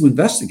somebody needs to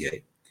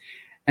investigate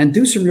and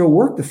do some real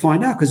work to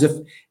find out. Because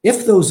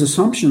if those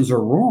assumptions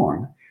are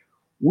wrong,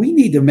 we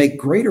need to make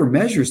greater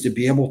measures to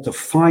be able to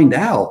find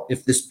out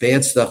if this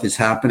bad stuff is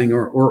happening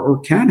or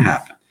can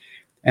happen.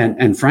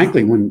 And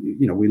frankly, when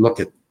we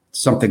look at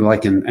something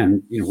like,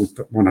 and we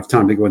won't have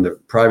time to go into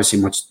privacy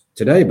much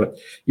today, but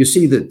you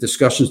see the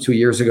discussions 2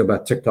 years ago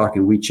about TikTok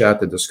and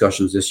WeChat, the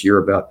discussions this year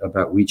about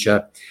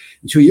WeChat.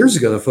 And 2 years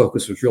ago, the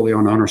focus was really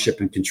on ownership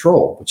and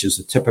control, which is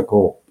a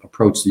typical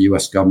approach the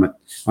U.S. government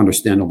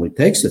understandably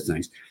takes to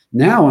things.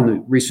 Now, in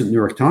the recent New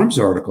York Times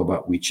article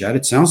about WeChat,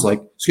 it sounds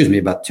like,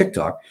 about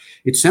TikTok,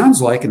 it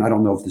sounds like, and I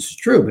don't know if this is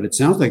true, but it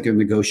sounds like they're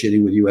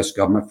negotiating with the U.S.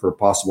 government for a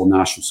possible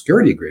national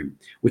security agreement,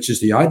 which is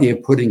the idea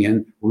of putting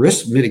in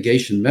risk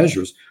mitigation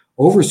measures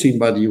overseen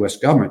by the U.S.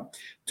 government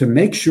to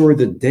make sure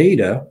the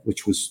data,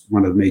 which was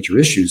one of the major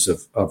issues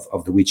of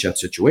the WeChat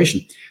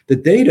situation, the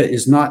data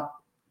is not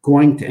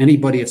going to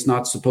anybody it's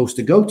not supposed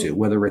to go to,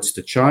 whether it's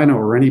to China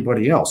or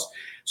anybody else.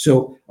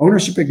 So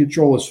ownership and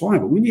control is fine,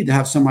 but we need to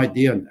have some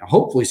idea and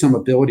hopefully some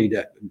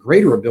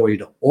greater ability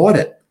to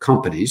audit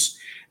companies.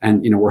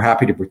 And, we're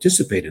happy to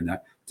participate in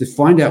that, to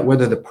find out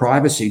whether the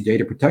privacy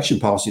data protection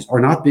policies are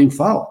not being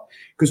followed.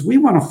 Because we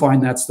want to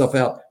find that stuff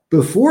out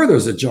before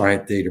there's a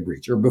giant data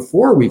breach or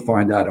before we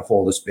find out if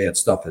all this bad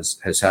stuff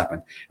has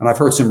happened. And I've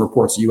heard some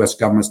reports the U.S.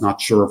 government's not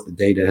sure if the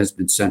data has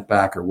been sent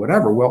back or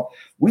whatever. Well,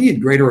 we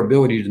need greater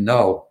ability to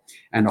know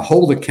and to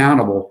hold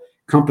accountable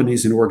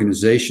companies and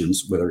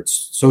organizations, whether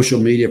it's social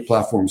media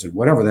platforms and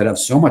whatever, that have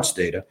so much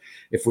data.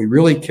 If we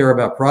really care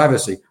about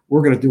privacy,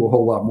 we're going to do a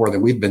whole lot more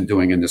than we've been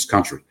doing in this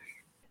country.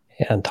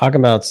 Yeah, and talk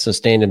about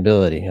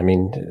sustainability. I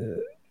mean,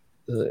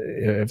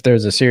 if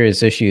there's a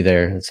serious issue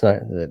there, it's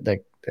not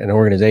that an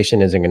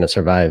organization isn't going to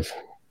survive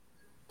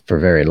for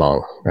very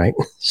long, right?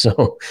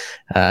 So,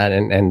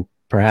 and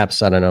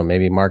perhaps, I don't know,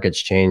 maybe markets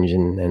change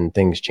and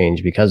things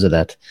change because of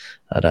that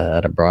at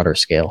a broader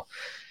scale.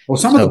 Well,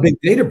 some of the big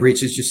data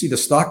breaches, you see the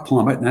stock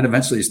plummet, and then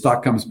eventually the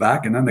stock comes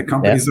back, and then the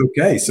company's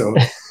okay. So,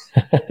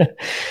 but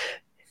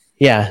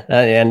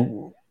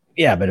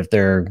if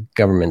there are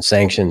government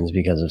sanctions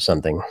because of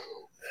something,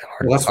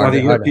 that's why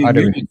the European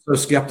Union is so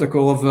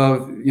skeptical of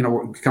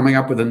coming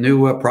up with a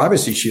new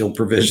privacy shield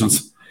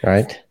provisions.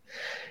 Right.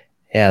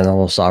 Yeah, and the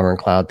whole sovereign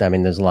cloud. I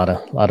mean, there's a lot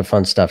of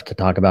fun stuff to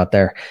talk about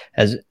there.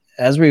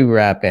 As we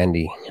wrap,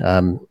 Andy,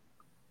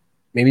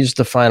 maybe just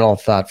a final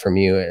thought from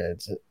you.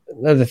 It's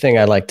another thing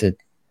I'd like to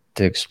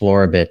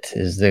explore a bit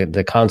is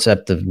the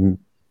concept of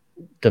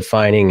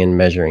defining and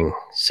measuring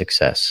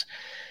success.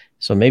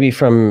 So maybe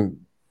from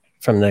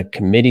the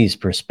committee's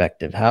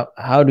perspective,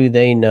 how do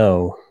they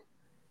know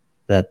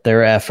that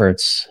their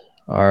efforts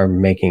are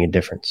making a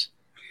difference?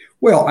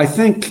 Well, I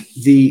think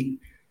the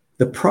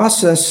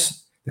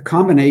process, the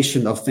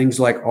combination of things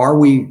like, are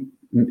we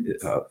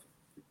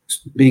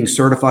being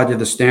certified to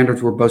the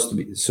standards we're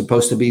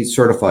supposed to be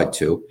certified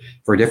to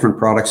for different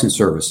products and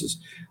services?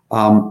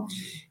 Are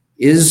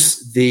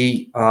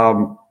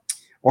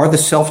the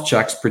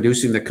self-checks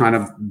producing the kind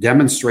of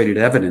demonstrated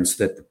evidence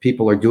that the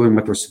people are doing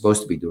what they're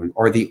supposed to be doing?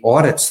 Are the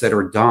audits that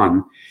are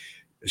done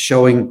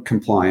showing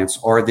compliance?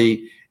 Are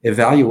the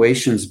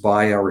evaluations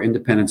by our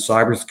independent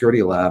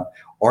cybersecurity lab,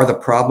 are the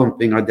problems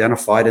being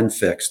identified and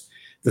fixed?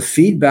 The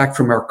feedback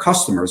from our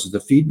customers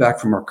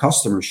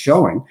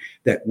showing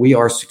that we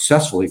are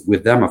successfully,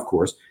 with them, of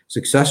course,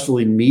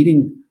 successfully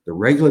meeting the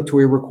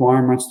regulatory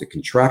requirements, the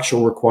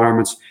contractual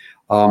requirements,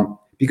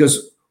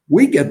 because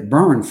we get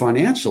burned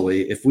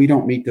financially if we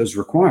don't meet those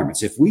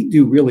requirements. If we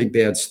do really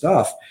bad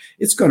stuff,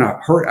 it's going to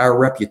hurt our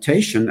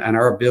reputation, and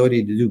our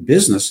ability to do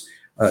business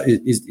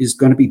is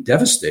going to be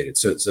devastated.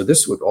 So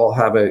this would all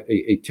have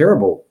a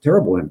terrible,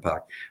 terrible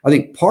impact. I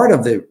think part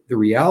of the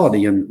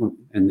reality, and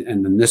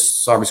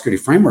this cybersecurity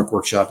framework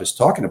workshop is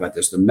talking about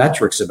this, the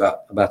metrics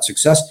about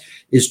success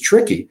is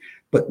tricky,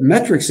 but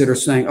metrics that are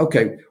saying,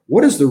 okay,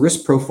 what is the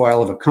risk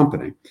profile of a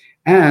company?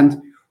 And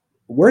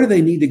where do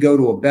they need to go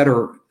to a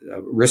better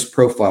risk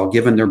profile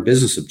given their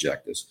business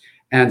objectives?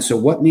 And so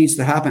what needs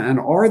to happen?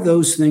 And are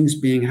those things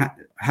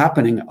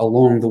happening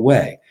along the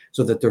way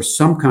so that there's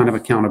some kind of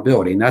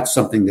accountability? And that's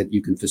something that you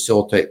can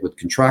facilitate with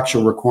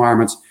contractual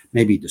requirements,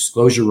 maybe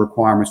disclosure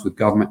requirements with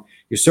government.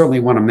 You certainly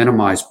want to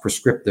minimize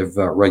prescriptive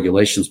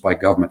regulations by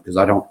government, because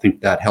I don't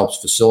think that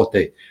helps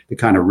facilitate the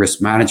kind of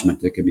risk management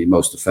that can be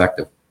most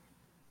effective.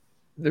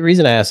 The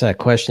reason I ask that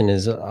question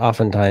is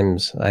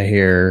oftentimes I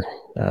hear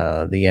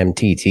the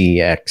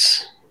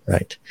MTTX,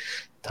 right?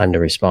 Time to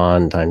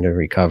respond, time to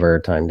recover,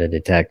 time to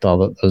detect,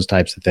 all those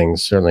types of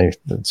things. Certainly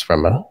it's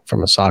from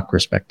a SOC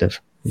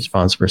perspective,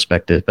 response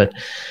perspective, but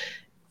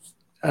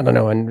I don't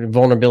know. And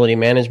vulnerability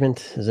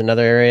management is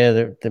another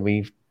area that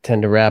we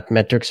tend to wrap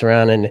metrics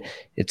around. And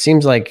it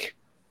seems like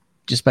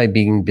just by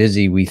being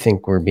busy, we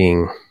think we're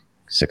being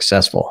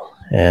successful.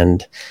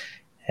 And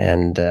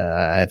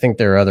I think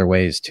there are other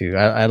ways too.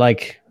 I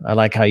like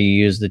how you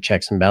use the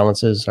checks and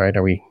balances, right?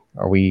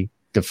 Are we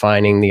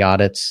defining the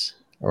audits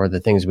or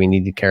the things we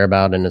need to care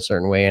about in a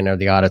certain way, and are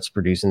the audits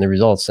producing the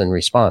results and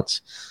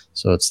response?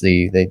 So it's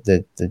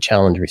the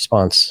challenge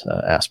response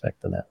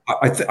aspect of that.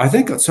 I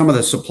think some of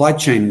the supply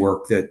chain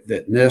work that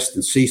NIST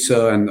and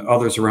CISA and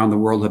others around the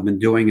world have been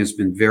doing has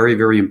been very,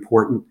 very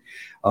important.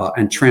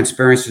 And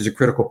transparency is a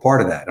critical part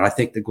of that. And I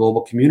think the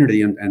global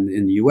community and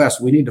in the US,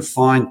 we need to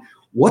find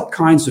what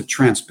kinds of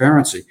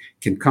transparency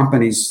can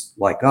companies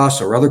like us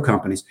or other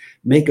companies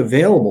make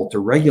available to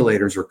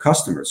regulators or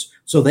customers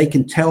so they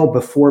can tell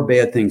before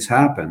bad things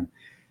happen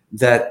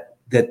that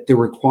the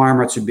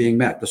requirements are being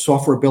met. The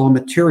software bill of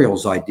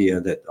materials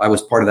idea, that I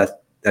was part of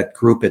that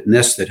group at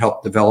NIST that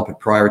helped develop it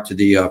prior to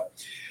the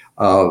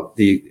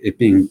it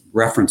being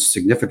referenced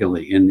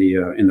significantly in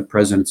the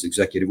president's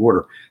executive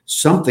order.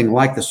 Something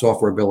like the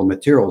software bill of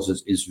materials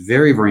is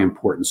very, very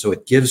important. So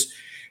it gives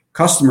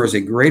customers a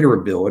greater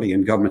ability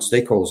and government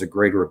stakeholders a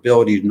greater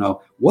ability to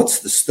know what's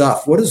the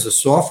stuff, what is the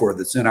software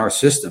that's in our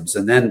systems,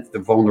 and then the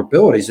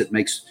vulnerabilities. It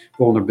makes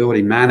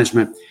vulnerability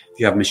management. If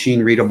you have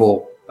machine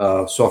readable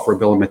software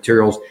bill of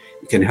materials,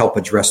 it can help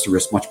address the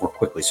risk much more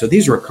quickly. So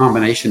these are a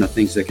combination of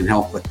things that can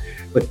help.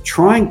 But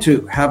trying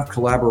to have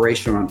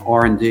collaboration on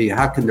R&D,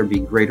 how can there be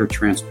greater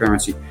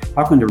transparency?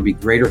 How can there be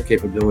greater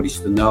capabilities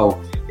to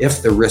know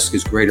if the risk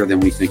is greater than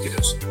we think it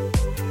is?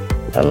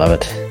 I love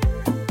it.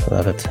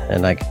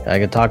 And I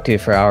could talk to you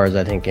for hours,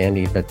 I think,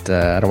 Andy, but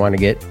I don't want to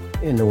get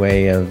in the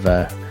way of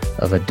a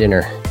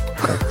dinner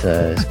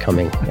that is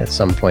coming at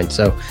some point.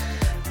 So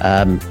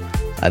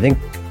I think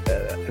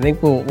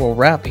we'll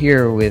wrap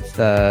here with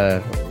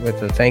a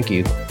thank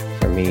you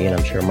from me, and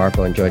I'm sure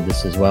Marco enjoyed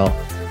this as well.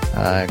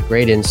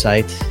 Great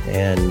insight,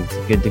 and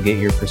good to get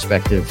your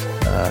perspective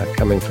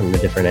coming from the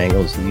different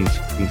angles that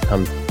you've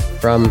come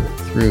from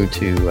through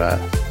to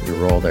your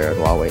role there at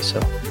Huawei.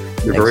 So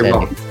you're very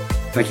welcome.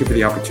 Thank you for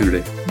the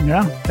opportunity.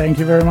 Yeah, thank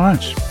you very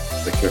much.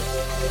 Take care.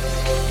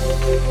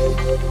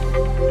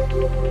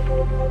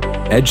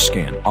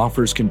 EdgeScan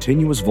offers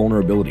continuous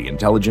vulnerability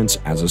intelligence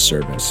as a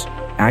service,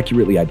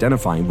 accurately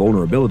identifying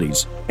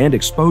vulnerabilities and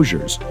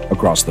exposures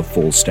across the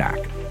full stack.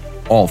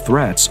 All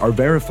threats are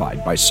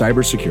verified by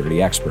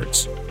cybersecurity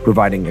experts,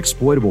 providing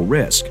exploitable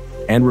risk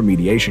and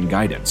remediation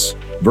guidance,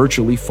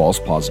 virtually false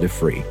positive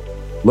free.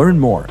 Learn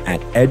more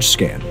at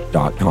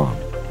edgescan.com.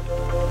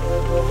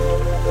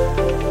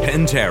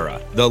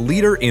 Pentera, the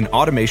leader in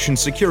automation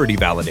security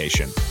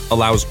validation,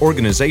 allows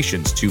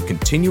organizations to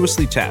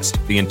continuously test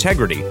the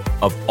integrity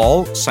of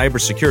all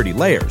cybersecurity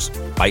layers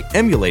by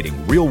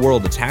emulating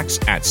real-world attacks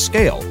at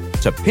scale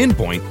to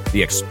pinpoint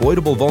the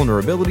exploitable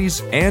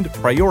vulnerabilities and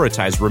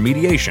prioritize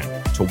remediation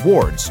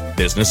towards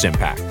business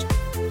impact.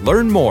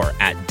 Learn more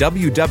at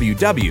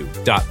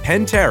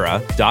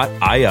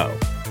www.pentera.io.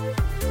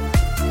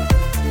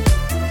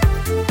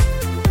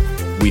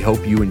 We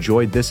hope you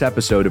enjoyed this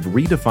episode of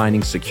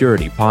Redefining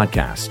Security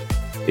podcast.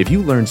 If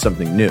you learned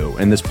something new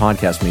and this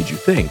podcast made you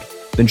think,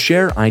 then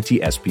share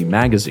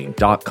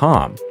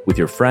itspmagazine.com with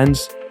your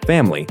friends,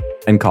 family,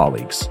 and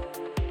colleagues.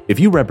 If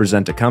you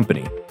represent a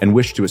company and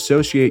wish to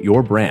associate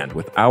your brand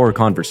with our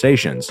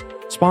conversations,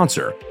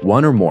 sponsor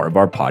one or more of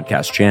our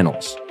podcast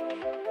channels.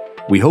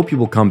 We hope you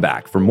will come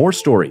back for more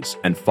stories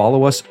and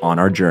follow us on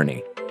our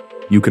journey.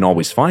 You can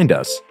always find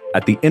us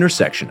at the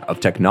intersection of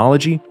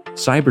technology,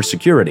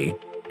 cybersecurity,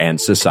 and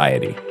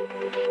society.